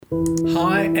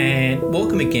Hi and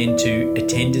welcome again to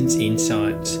Attendance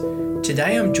Insights.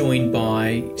 Today I'm joined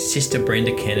by Sister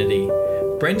Brenda Kennedy.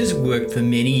 Brenda's worked for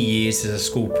many years as a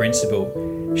school principal.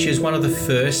 She was one of the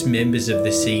first members of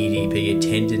the CEDP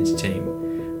attendance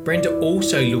team. Brenda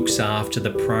also looks after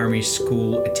the primary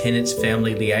school attendance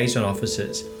family liaison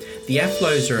officers. The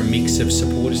AFLOs are a mix of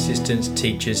support assistants,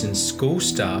 teachers and school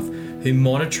staff who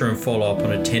monitor and follow up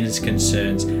on attendance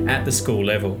concerns at the school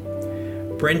level.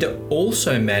 Brenda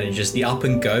also manages the Up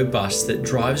and Go bus that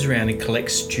drives around and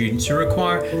collects students who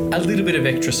require a little bit of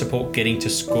extra support getting to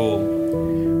school.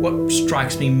 What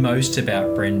strikes me most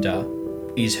about Brenda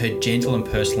is her gentle and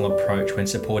personal approach when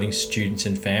supporting students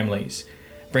and families.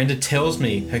 Brenda tells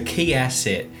me her key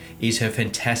asset is her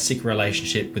fantastic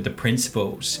relationship with the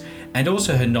principals and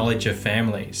also her knowledge of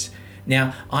families.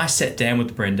 Now, I sat down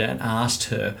with Brenda and asked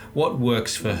her what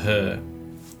works for her.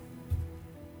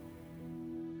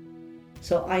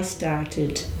 So I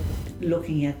started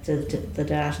looking at the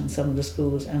data in some of the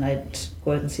schools, and I'd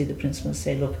go out and see the principal and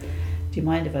say, look, do you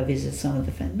mind if I visit some of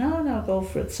the families? No, go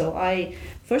for it. So I,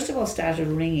 first of all, started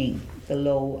ringing the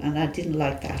low, and I didn't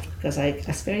like that because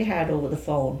it's very hard over the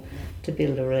phone to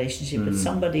build a relationship with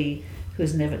somebody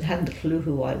who's hadn't a clue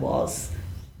who I was,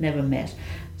 never met.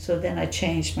 So then I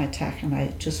changed my tack and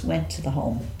I just went to the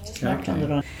home, just knocked on the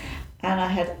door. And I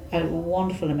had a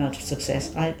wonderful amount of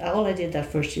success. All I did that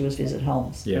first year was visit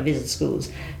homes, visit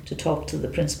schools, to talk to the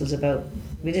principals about.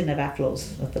 We didn't have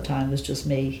AFLOs at the time; it was just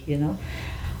me,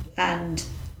 And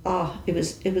it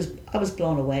was. I was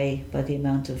blown away by the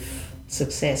amount of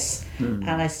success, and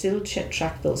I still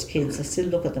track those kids. I still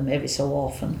look at them every so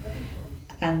often,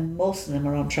 and most of them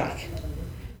are on track.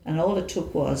 And all it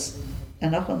took was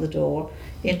a knock on the door,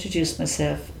 introduce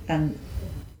myself, and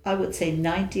I would say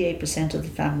 98% of the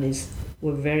families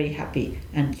were very happy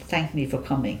and thanked me for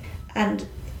coming. And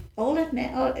all it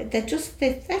meant, they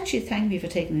actually thanked me for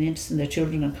taking an interest in their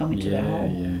children and coming to their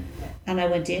home. Yeah. And I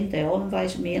went in, they all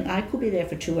invited me, and I could be there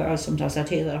for 2 hours sometimes. I'd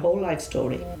hear their whole life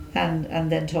story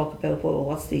and then talk about, well,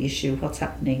 what's the issue, what's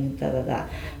happening, And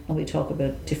we talk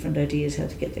about different ideas, how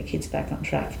to get their kids back on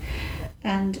track.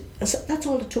 And so that's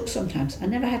all it took sometimes. I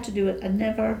never had to do it. I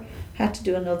never had to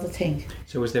do another thing.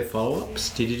 So was there follow-ups?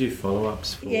 Did you do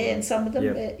follow-ups? And some of them,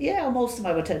 most of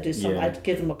them I would do some. I'd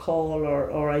give them a call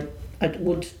or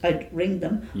I'd ring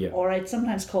them, or I'd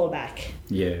sometimes call back.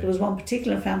 There was one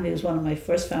particular family, it was one of my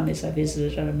first families I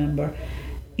visited, I remember,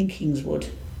 in Kingswood.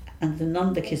 And none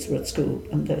of the kids were at school,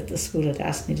 and the school had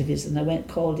asked me to visit, and I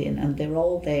called in, and they were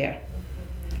all there.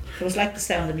 It was like the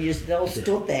sound of music. They all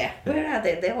stood there. Where are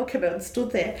they? They all came out and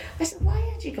stood there. I said, why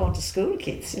aren't you going to school,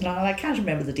 kids? And I can't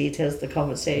remember the details of the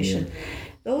conversation. Yeah.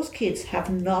 Those kids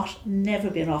have never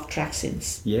been off track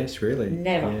since. Yes, really?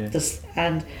 Never. Yeah.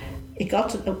 And it got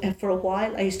to, for a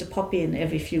while, I used to pop in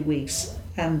every few weeks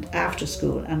and after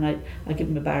school, and I give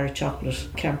them a bar of chocolate.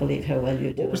 Can't believe how well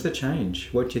you do. What was the change?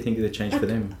 What do you think of the change for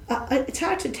them? It's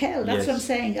hard to tell. That's what I'm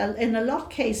saying. In a lot of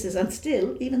cases, and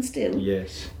even still,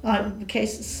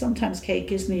 sometimes Kate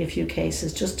gives me a few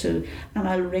cases and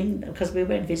I'll ring, because we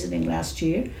went visiting last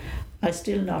year. I'm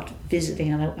still not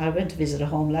visiting, and I went to visit a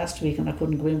home last week and I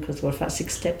couldn't go in because we're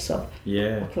 6 steps up.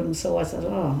 Yeah. I couldn't, so I said,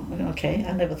 okay,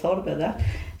 I never thought about that.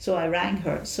 So I rang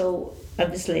her.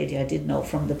 And this lady I did know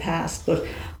from the past, but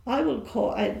I will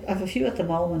call. I have a few at the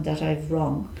moment that I've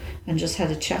rung and just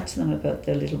had a chat to them about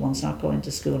their little ones not going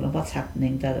to school and what's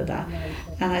happening,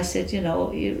 And I said,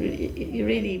 we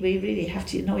really have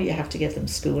to, you have to get them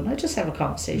to school. And I just have a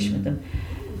conversation with them.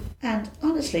 And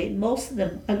honestly, most of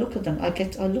them, I look at them, I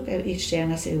look out each day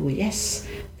and I say, oh yes,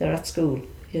 they're at school.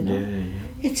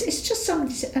 It's just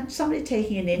somebody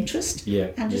taking an interest,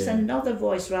 and just another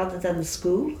voice rather than the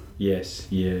school. Yes,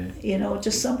 yeah.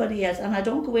 Just somebody else. And I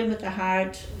don't go in with a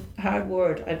hard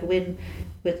word. I go in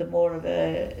with a more of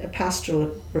a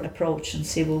pastoral approach and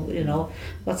see,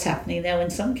 what's happening now.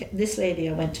 This lady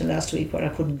I went to last week where I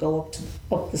couldn't go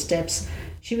up the steps.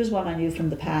 She was one I knew from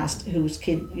the past whose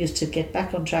kid used to get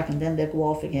back on track and then they'd go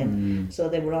off again. So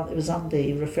it was on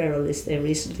the referral list there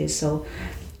recently. So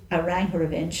I rang her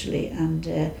eventually,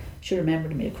 and she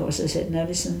remembered me, of course. I said, now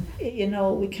listen,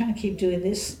 we can't keep doing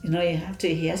this.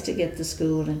 He has to get to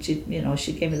school. And she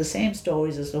gave me the same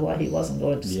stories as to why he wasn't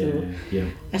going to school. Yeah.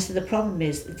 I said, the problem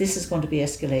is this is going to be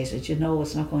escalated.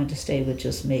 It's not going to stay with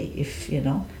just me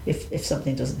if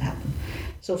something doesn't happen.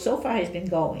 So far he's been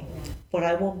going, but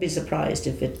I won't be surprised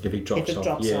if it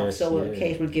drops off. So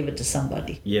Kate will give it to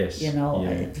somebody. Yes.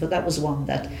 So that was one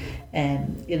that,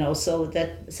 so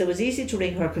it was easy to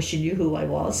ring her because she knew who I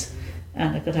was,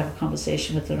 and I could have a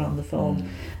conversation with her on the phone.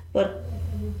 But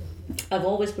I've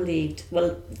always believed,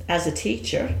 well, as a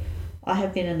teacher, I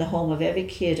have been in the home of every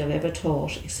kid I've ever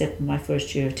taught except in my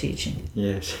first year of teaching.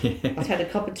 Yes. I've had a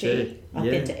cup of tea. I've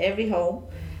been to every home,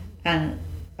 and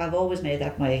I've always made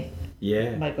that my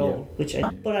goal. Which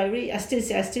but I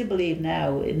still believe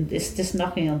now in this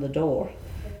knocking on the door,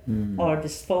 or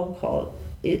this phone call.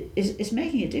 It's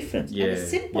making a difference. Yeah. And it's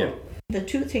simple. The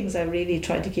two things I really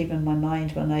try to keep in my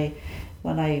mind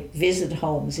when I visit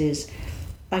homes is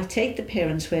I take the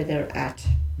parents where they're at,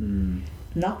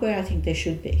 not where I think they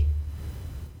should be.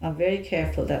 I'm very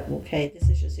careful that, okay, this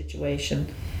is your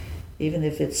situation, even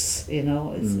if it's,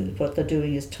 what they're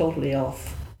doing is totally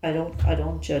off. I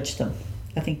don't judge them.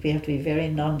 I think we have to be very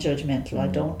non-judgmental. I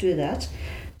don't do that.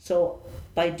 So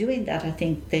by doing that, I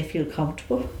think they feel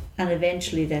comfortable, and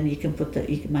eventually then you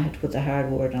might have to put the hard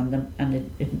word on them,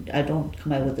 and I don't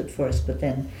come out with it first, but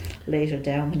then later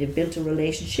down when you've built a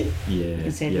relationship, you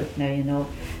can say, look, now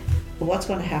but what's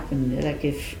going to happen? Like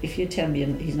if you tell me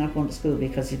he's not going to school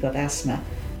because he's got asthma,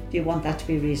 do you want that to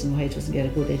be a reason why he doesn't get a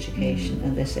good education?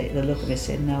 And they look at me and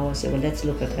say no. I say, well, let's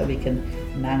look at how we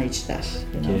can manage that.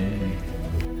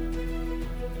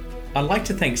 I'd like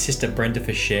to thank Sister Brenda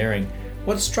for sharing.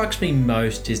 What strikes me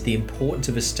most is the importance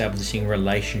of establishing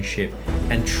relationship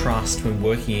and trust when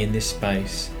working in this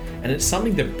space, and it's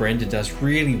something that Brenda does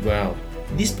really well.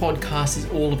 This podcast is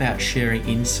all about sharing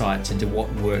insights into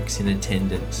what works in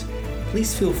attendance.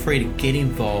 Please feel free to get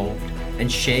involved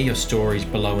and share your stories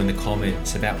below in the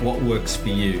comments about what works for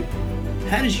you.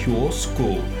 How does your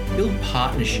school build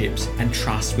partnerships and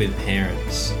trust with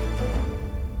parents?